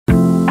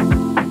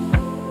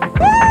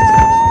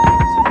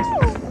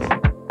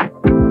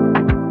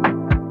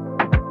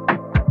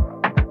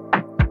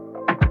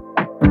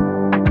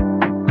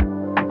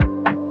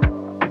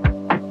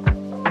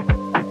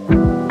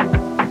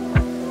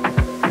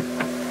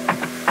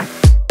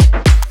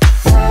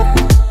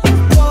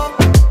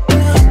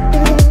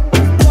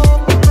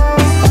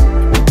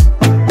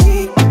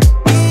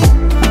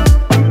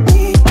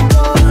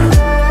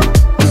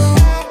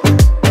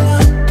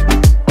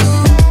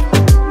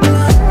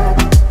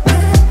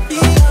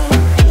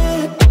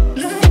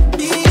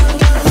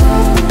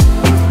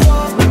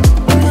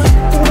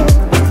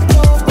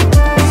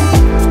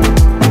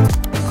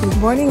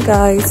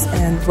guys,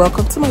 and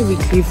welcome to my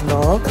weekly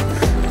vlog.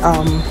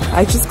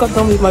 I just got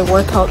done with my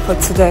workout for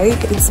today.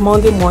 It's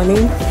Monday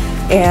morning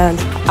and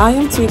I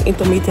am doing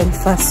intermittent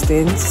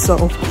fasting,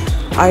 so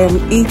I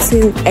am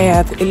eating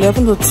at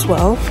 11 or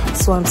 12,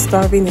 so I'm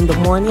starving in the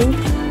morning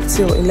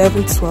till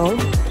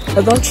 11-12.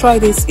 But don't try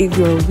this if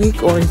you're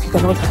weak or if you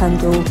cannot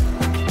handle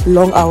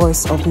long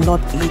hours of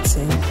not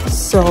eating.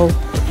 So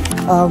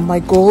my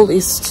goal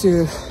is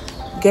to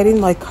get in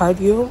my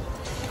cardio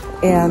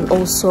and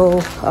also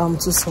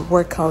do some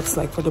workouts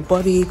like for the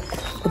body,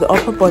 for the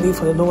upper body,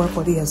 for the lower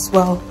body as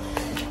well.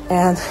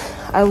 And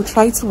I will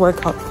try to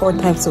work out 4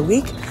 times a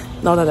week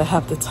now that I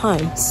have the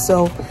time.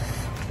 So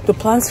the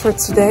plans for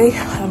today,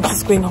 I'm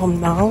just going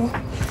home now.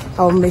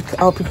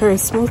 I'll prepare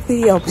a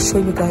smoothie. I'll show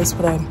you guys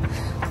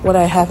what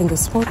I have in the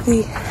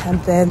smoothie,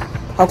 and then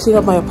I'll clean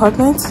up my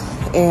apartment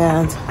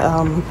and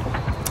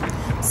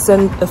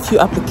send a few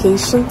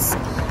applications.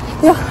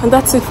 Yeah, and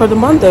that's it for the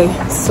Monday.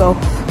 So,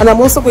 and I'm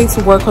also going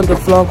to work on the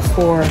vlog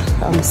for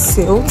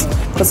sales,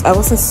 because I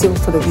wasn't sealed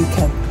for the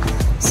weekend.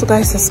 So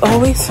guys, as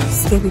always,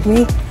 stay with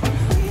me.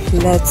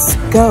 Let's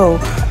go.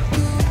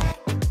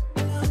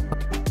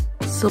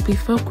 So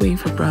before going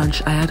for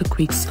brunch, I had a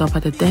quick stop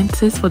at the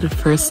dentist for the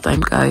first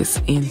time,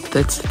 guys, in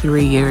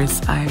 33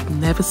 years. I've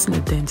never seen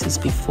a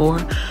dentist before,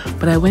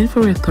 but I went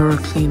for a thorough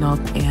cleanup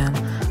and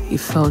it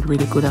felt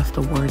really good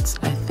afterwards.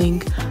 I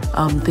think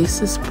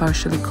this is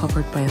partially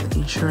covered by the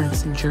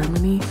insurance in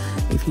Germany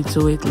if you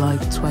do it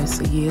like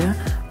twice a year,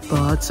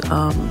 but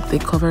they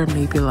cover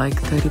maybe like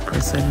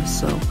 30% or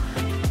so.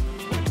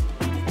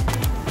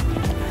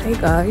 Hey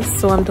guys,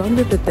 so I'm done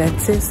with the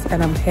dentist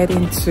and I'm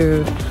heading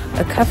to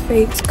a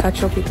cafe to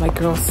catch up with my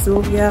girl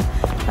Sylvia,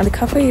 and the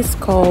cafe is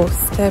called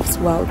Steph's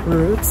Wild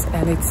Roots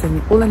and it's in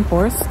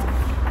Uhlenhorst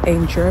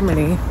in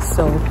Germany.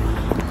 So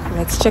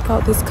let's check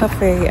out this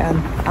cafe, and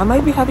I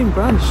might be having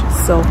brunch,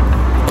 so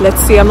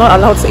let's see. I'm not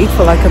allowed to eat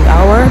for like an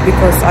hour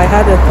because I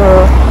had a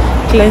thorough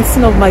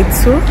cleansing of my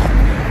tooth,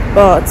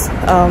 but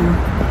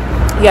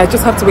yeah, I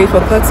just have to wait for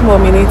 30 more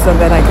minutes and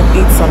then I can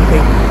eat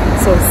something.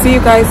 So see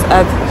you guys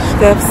at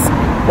Steph's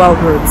Wild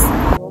Roots.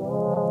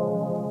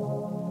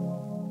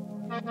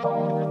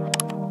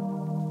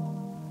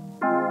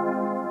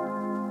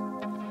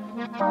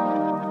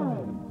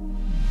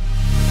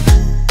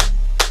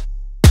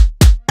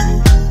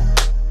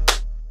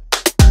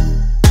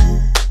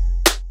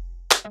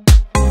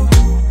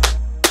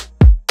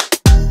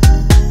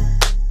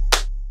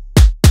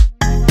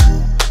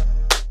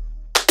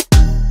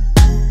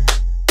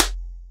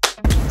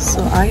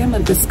 So I am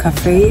at this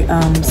cafe,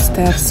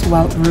 Steph's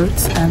Wild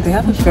Roots, and they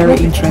have a very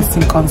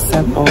interesting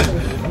concept of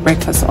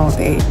breakfast all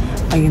day.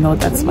 And you know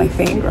that's my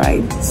thing,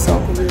 right? So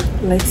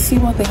let's see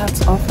what they have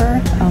to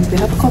offer. They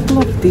have a couple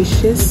of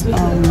dishes.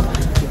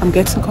 I'm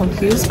getting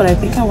confused, but I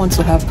think I want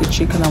to have the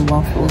chicken and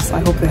waffles. I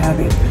hope they have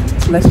it.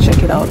 So let's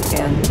check it out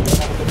and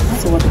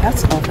see what they have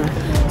to offer.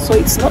 So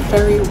it's not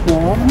very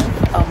warm.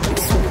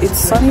 It's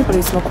sunny, but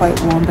it's not quite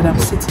warm. But I'm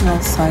sitting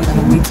outside and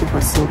I'm waiting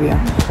for Sylvia.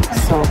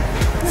 So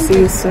see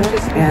you soon,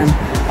 and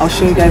I'll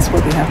show you guys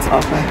what they have to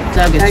offer.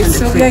 Guys,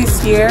 Sylvia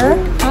is here.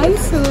 Hi,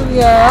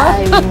 Sylvia.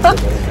 Hi.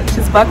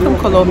 She's back from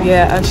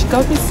Colombia and she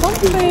got me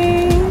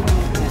something.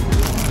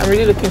 I'm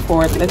really looking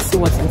forward. Let's see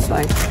what's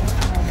inside.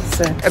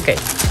 So okay,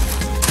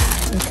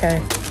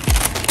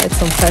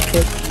 let's unpack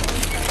it.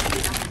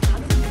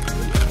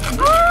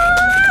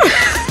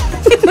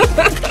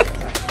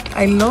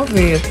 I love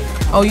it.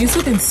 I'll use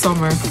it in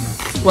summer.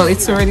 Well,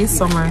 it's already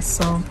summer,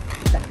 so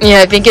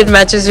yeah, I think it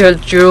matches your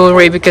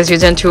jewelry because you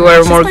tend to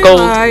wear more gold.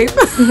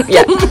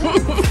 Yeah.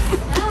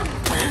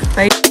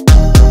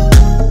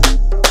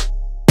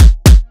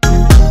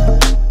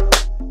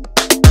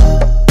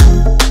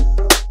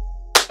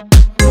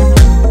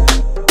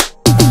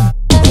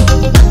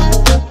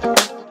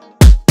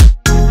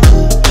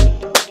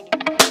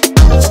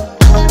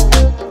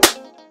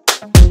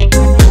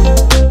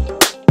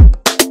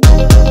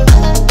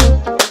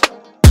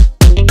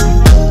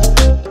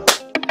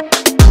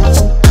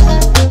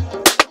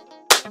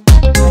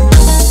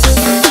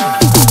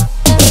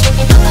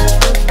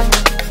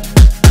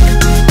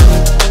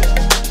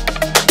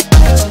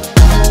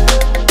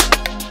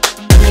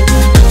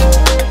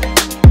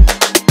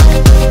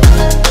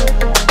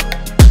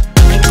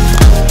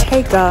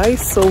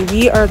 Guys, so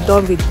we are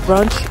done with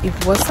brunch. It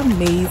was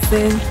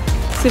amazing.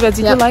 Sylvia,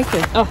 did you like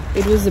it? Oh,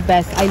 it was the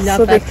best. I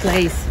love that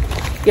place.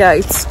 Yeah,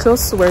 it's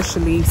close to where she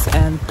lives,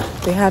 and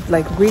they had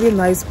like really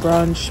nice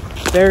brunch.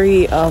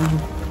 Very how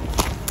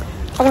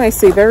can I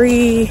say,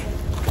 very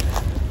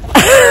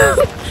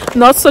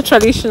not so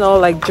traditional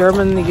like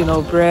German, you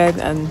know, bread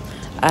and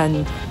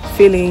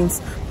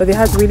fillings, but they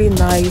had really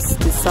nice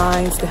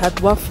designs. They had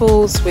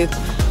waffles with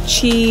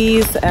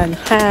cheese and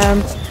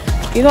ham.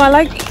 You know, I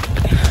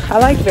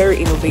like very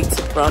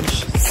innovative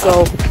brunch.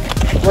 So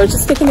we're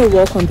just taking a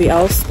walk on the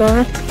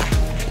Alster.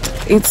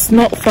 It's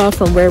not far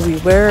from where we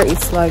were.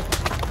 It's like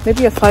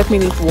maybe a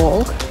 5-minute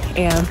walk,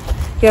 and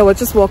yeah, we're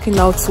just walking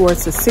now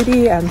towards the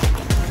city, and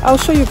I'll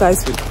show you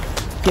guys,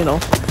 you know,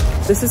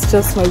 this is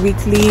just my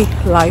weekly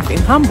life in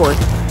Hamburg.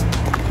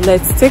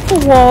 let's take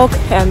a walk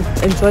and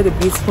enjoy the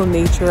beautiful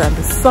nature and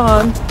the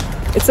sun.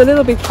 It's a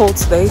little bit cold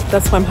today,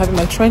 that's why I'm having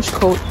my trench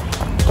coat,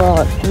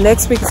 but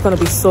next week it's going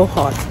to be so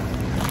hot.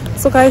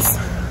 So guys,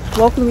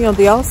 welcome me on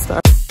the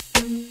All-Star.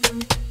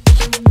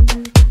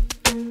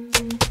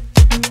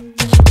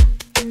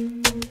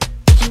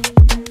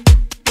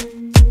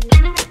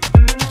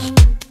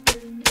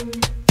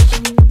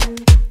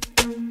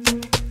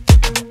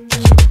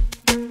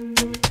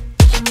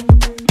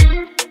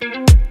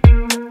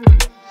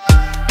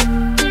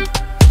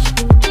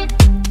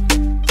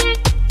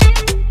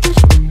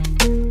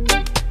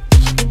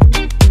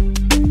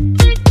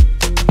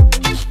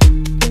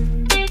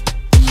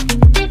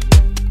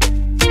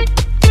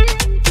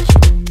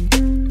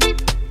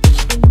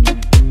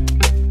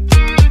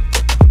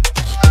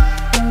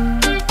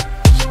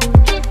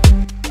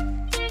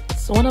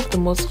 One of the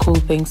most cool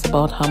things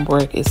about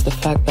Hamburg is the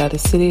fact that the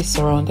city is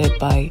surrounded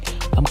by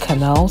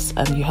canals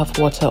and you have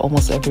water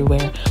almost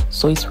everywhere.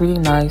 So it's really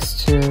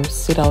nice to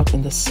sit out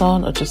in the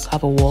sun or just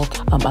have a walk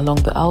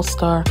along the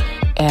All-Star.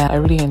 And I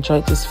really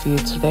enjoyed this view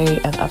today.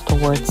 And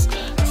afterwards,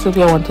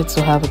 Sylvia wanted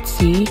to have a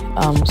tea,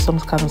 some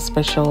kind of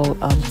special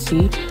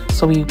tea.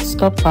 So we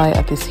stopped by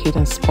at this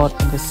hidden spot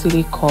in the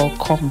city called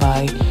Come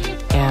By,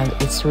 and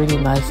it's really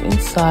nice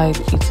inside.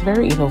 It's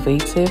very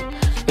innovative.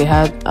 They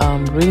had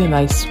really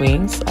nice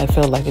swings. I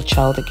felt like a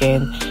child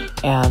again,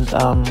 and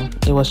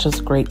it was just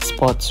a great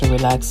spot to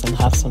relax and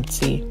have some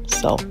tea.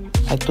 So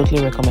I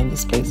totally recommend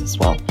this place as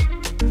well.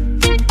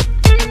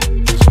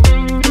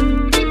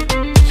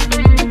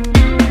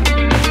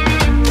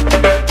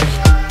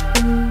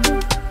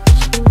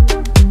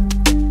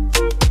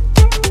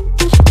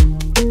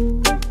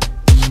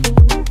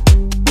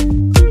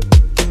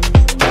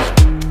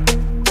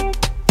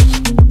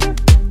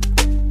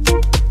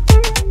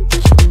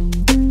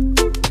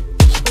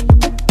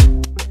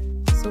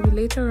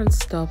 Later on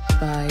stopped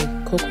by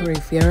Coco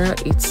Riviera.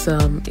 It's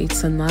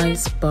a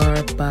nice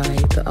bar by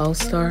the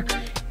All-Star,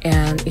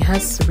 and it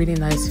has really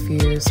nice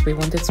views. We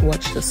wanted to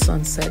watch the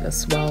sunset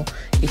as well.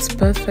 It's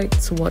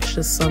perfect to watch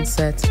the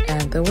sunset,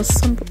 and there was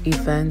some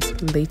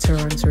event later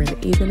on during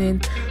the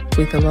evening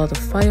with a lot of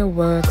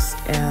fireworks,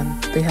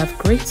 and they have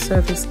great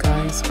service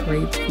guys,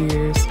 great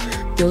views.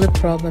 The only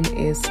problem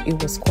is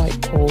it was quite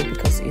cold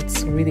because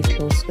it's really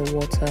close to the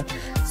water.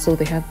 So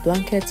they have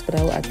blankets, but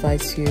I will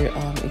advise you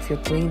if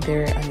you're going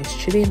there and it's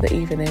chilly in the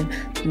evening,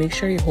 make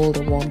sure you hold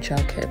a warm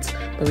jacket.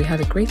 But we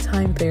had a great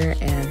time there,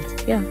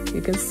 and yeah,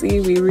 you can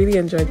see we really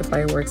enjoyed the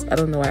fireworks. I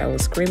don't know why I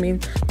was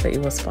screaming, but it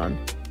was fun.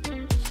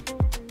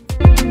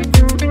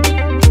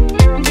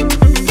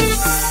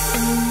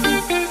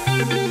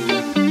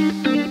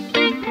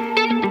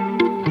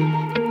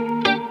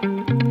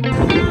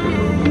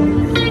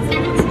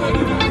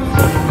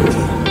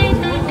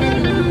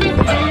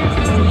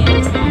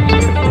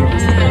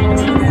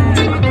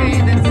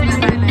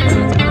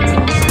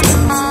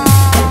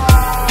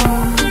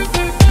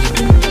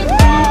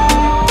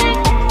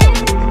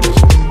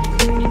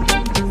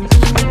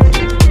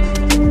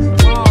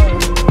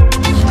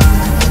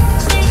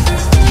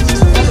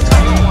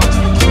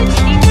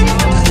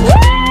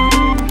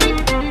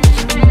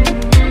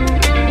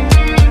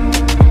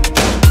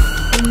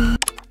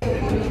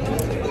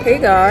 Hey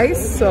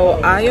guys, so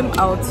I am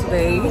out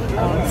today.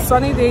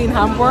 Sunny day in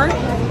Hamburg.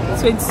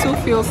 22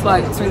 feels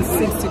like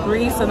 26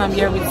 degrees, and I'm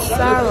here with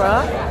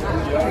Sarah.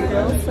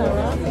 Hello,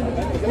 Sarah.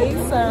 Hey,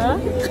 Sarah.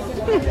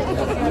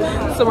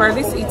 So we're at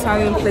this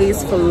Italian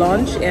place for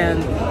lunch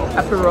and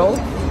aperol.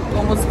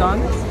 Almost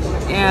done.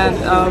 And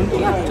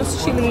yeah,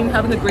 just chilling,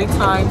 having a great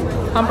time.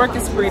 Hamburg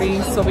is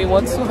pretty, so we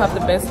want to have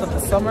the best of the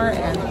summer.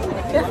 And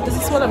yeah, this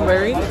is what I'm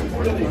wearing.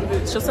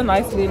 It's just a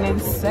nice linen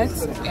set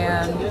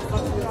and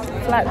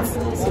flat,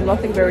 so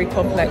nothing very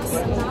complex.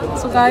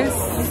 So guys,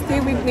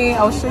 stay with me.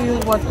 I'll show you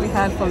what we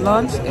had for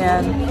lunch,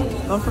 and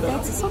don't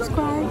forget to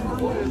subscribe.